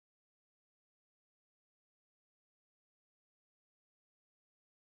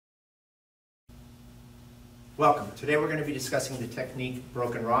Welcome. Today we're going to be discussing the technique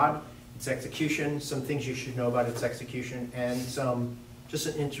broken rod, its execution, some things you should know about its execution, and some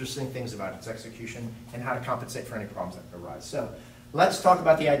interesting things about its execution and how to compensate for any problems that arise. So let's talk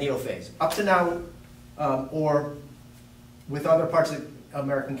about the ideal phase. Up to now, or with other parts of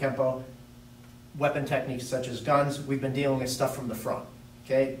American Kenpo, weapon techniques such as guns, we've been dealing with stuff from the front.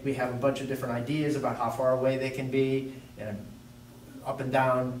 Okay? We have a bunch of different ideas about how far away they can be, and up and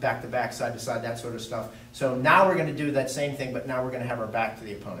down, back to back, side to side, that sort of stuff. So now we're going to do that same thing, but now we're going to have our back to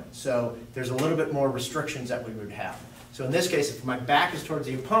the opponent. So there's a little bit more restrictions that we would have. So in this case, if my back is towards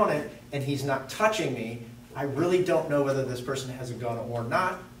the opponent and he's not touching me, I really don't know whether this person has a gun or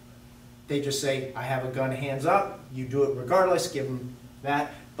not. They just say, I have a gun, hands up. You do it regardless, give them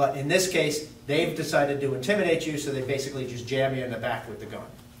that. But in this case, they've decided to intimidate you, so they basically just jam you in the back with the gun.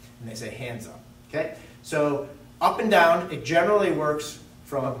 And they say, hands up. Okay? So up and down, it generally works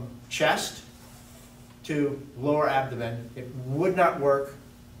from chest to lower abdomen. It would not work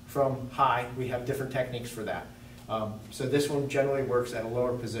from high. We have different techniques for that. So this one generally works at a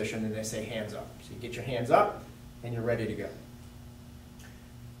lower position, and they say hands up. So you get your hands up, and you're ready to go.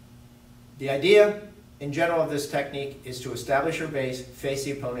 The idea, in general, of this technique is to establish your base, face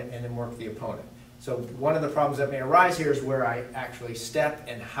the opponent, and then work the opponent. So one of the problems that may arise here is where I actually step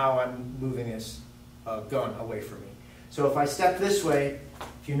and how I'm moving this gun away from me. So if I step this way,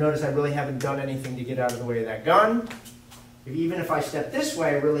 if you notice I really haven't done anything to get out of the way of that gun. Even if I step this way,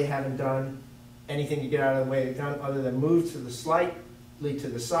 I really haven't done anything to get out of the way of the gun other than move to the slightly to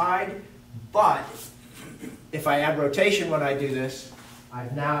the side. But if I add rotation when I do this,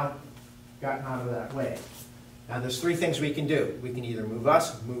 I've now gotten out of that way. Now there's three things we can do. We can either move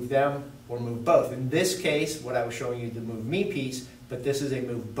us, move them, or move both. In this case, what I was showing you, the move me piece, but this is a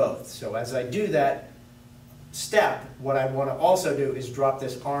move both. So as I do that step, what I want to also do is drop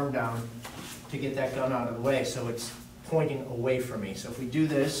this arm down to get that gun out of the way so it's pointing away from me. So if we do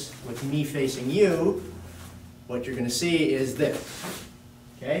this with me facing you, what you're going to see is this.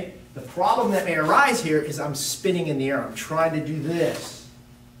 Okay? The problem that may arise here is I'm spinning in the air. I'm trying to do this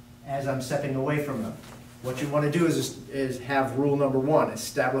as I'm stepping away from them. What you want to do is have rule number one,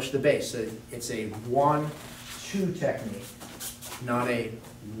 establish the base. So it's a 1-2 technique, not a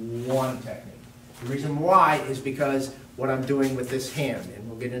 1 technique. The reason why is because what I'm doing with this hand, and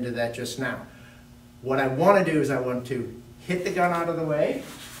we'll get into that just now. What I want to do is I want to hit the gun out of the way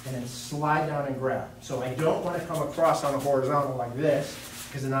and then slide down and grab. So I don't want to come across on a horizontal like this,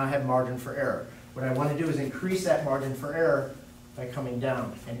 because then I have margin for error. What I want to do is increase that margin for error by coming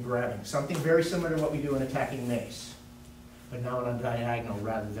down and grabbing. Something very similar to what we do in attacking mace, but now on a diagonal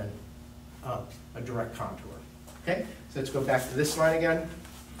rather than a direct contour. Okay, so let's go back to this line again.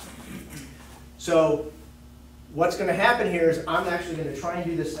 So what's going to happen here is I'm actually going to try and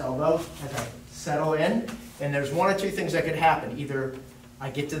do this elbow as I settle in, and there's one or two things that could happen. Either I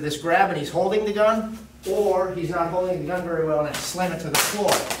get to this grab and he's holding the gun, or he's not holding the gun very well and I slam it to the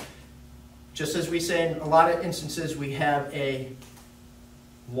floor. Just as we say in a lot of instances, we have a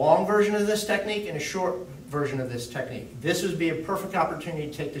long version of this technique and a short version of this technique. This would be a perfect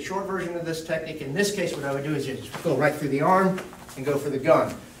opportunity to take the short version of this technique. In this case, what I would do is just go right through the arm and go for the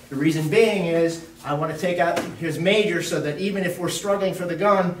gun. The reason being is I want to take out his major so that even if we're struggling for the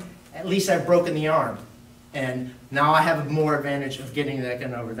gun, at least I've broken the arm. And now I have more advantage of getting that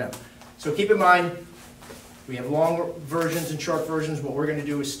gun over them. So keep in mind, we have long versions and short versions. What we're going to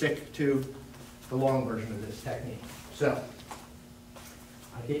do is stick to the long version of this technique. So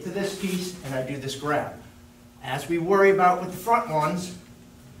I get to this piece and I do this grab. As we worry about with the front ones,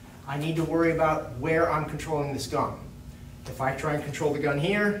 I need to worry about where I'm controlling this gun. If I try and control the gun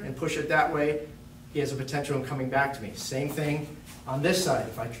here and push it that way, he has a potential in coming back to me. Same thing on this side.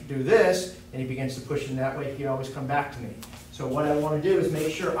 If I do this and he begins to push in that way, he'd always come back to me. So what I want to do is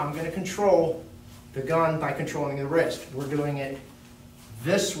make sure I'm going to control the gun by controlling the wrist. We're doing it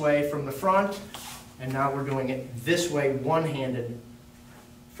this way from the front, and now we're doing it this way one-handed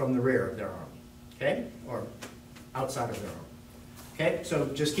from the rear of their arm, okay? Or outside of their arm. Okay, so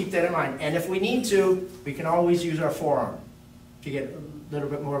just keep that in mind. And if we need to, we can always use our forearm to get a little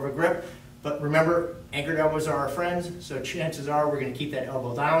bit more of a grip. But remember, anchored elbows are our friends, so chances are we're going to keep that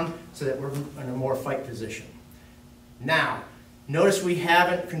elbow down so that we're in a more fight position. Now, notice we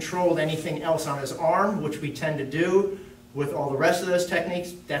haven't controlled anything else on his arm, which we tend to do with all the rest of those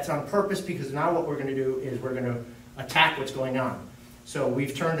techniques. That's on purpose, because now what we're going to do is we're going to attack what's going on. So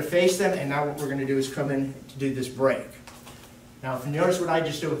we've turned to face them, and now what we're going to do is come in to do this break. Now, if you notice what I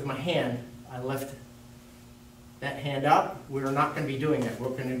just did with my hand, I left that hand up. We're not going to be doing that. What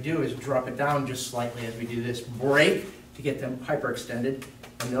we're going to do is drop it down just slightly as we do this break to get them hyperextended.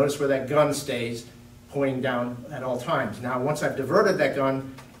 And notice where that gun stays pointing down at all times. Now, once I've diverted that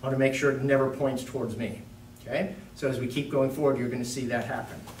gun, I want to make sure it never points towards me. Okay? So as we keep going forward, you're going to see that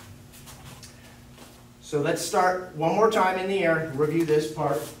happen. So let's start one more time in the air, review this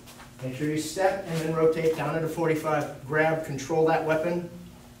part. Make sure you step and then rotate down at a 45, grab, control that weapon,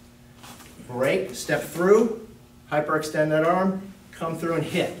 break, step through, hyperextend that arm, come through and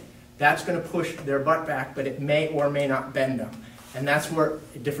hit. That's going to push their butt back, but it may or may not bend them. And that's where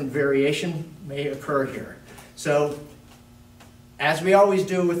a different variation may occur here. So, as we always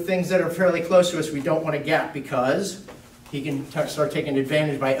do with things that are fairly close to us, we don't want to gap because he can start taking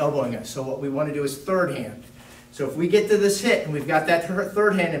advantage by elbowing us. So what we want to do is third hand. So if we get to this hit and we've got that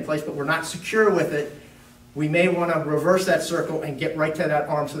third hand in place, but we're not secure with it, we may want to reverse that circle and get right to that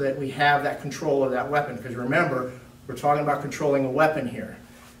arm so that we have that control of that weapon. Because remember, we're talking about controlling a weapon here.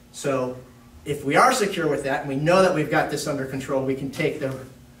 So if we are secure with that and we know that we've got this under control, we can take the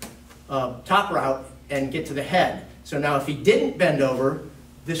top route and get to the head. So now if he didn't bend over,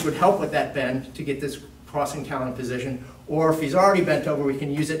 this would help with that bend to get this crossing talon position. Or if he's already bent over, we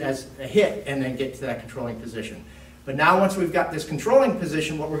can use it as a hit and then get to that controlling position. But now once we've got this controlling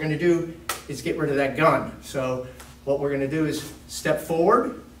position, what we're going to do is get rid of that gun. So what we're going to do is step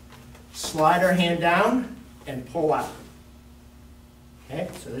forward, slide our hand down, and pull out. Okay,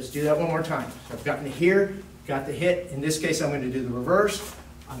 so let's do that one more time. So I've gotten to here, got the hit. In this case, I'm going to do the reverse.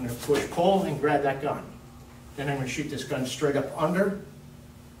 I'm going to push, pull, and grab that gun. Then I'm going to shoot this gun straight up under,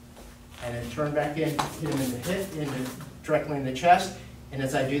 and then turn back in, hit him in the hip, directly in the chest. And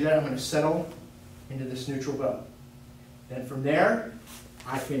as I do that, I'm going to settle into this neutral bow. Then from there,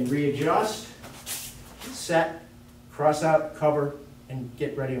 I can readjust, set, cross out, cover, and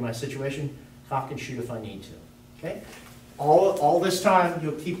get ready in my situation. Cock and shoot if I need to. Okay? All this time,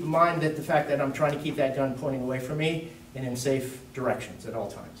 you'll keep in mind that the fact that I'm trying to keep that gun pointing away from me and in safe directions at all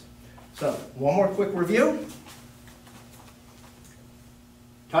times. So, one more quick review.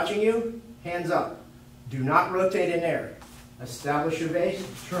 Touching you, hands up. Do not rotate in air. Establish your base,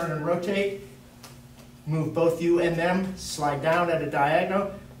 turn and rotate. Move both you and them, slide down at a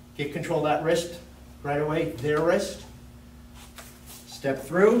diagonal. Get control of that wrist right away, their wrist. Step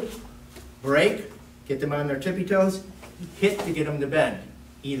through, break, get them on their tippy toes, hit to get them to bend.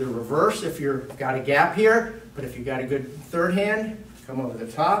 Either reverse if you've got a gap here, but if you've got a good third hand, come over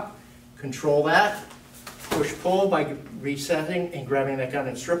the top, control that, push pull by resetting and grabbing that gun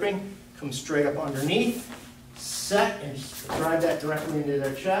and stripping, come straight up underneath, set and drive that directly into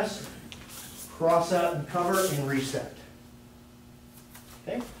their chest, cross out and cover and reset.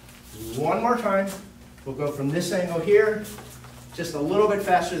 Okay, one more time. We'll go from this angle here, just a little bit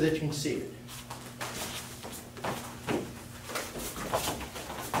faster that you can see it.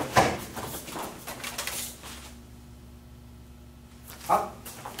 Up.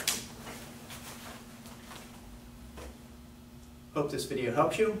 Hope this video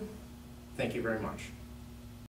helps you. Thank you very much.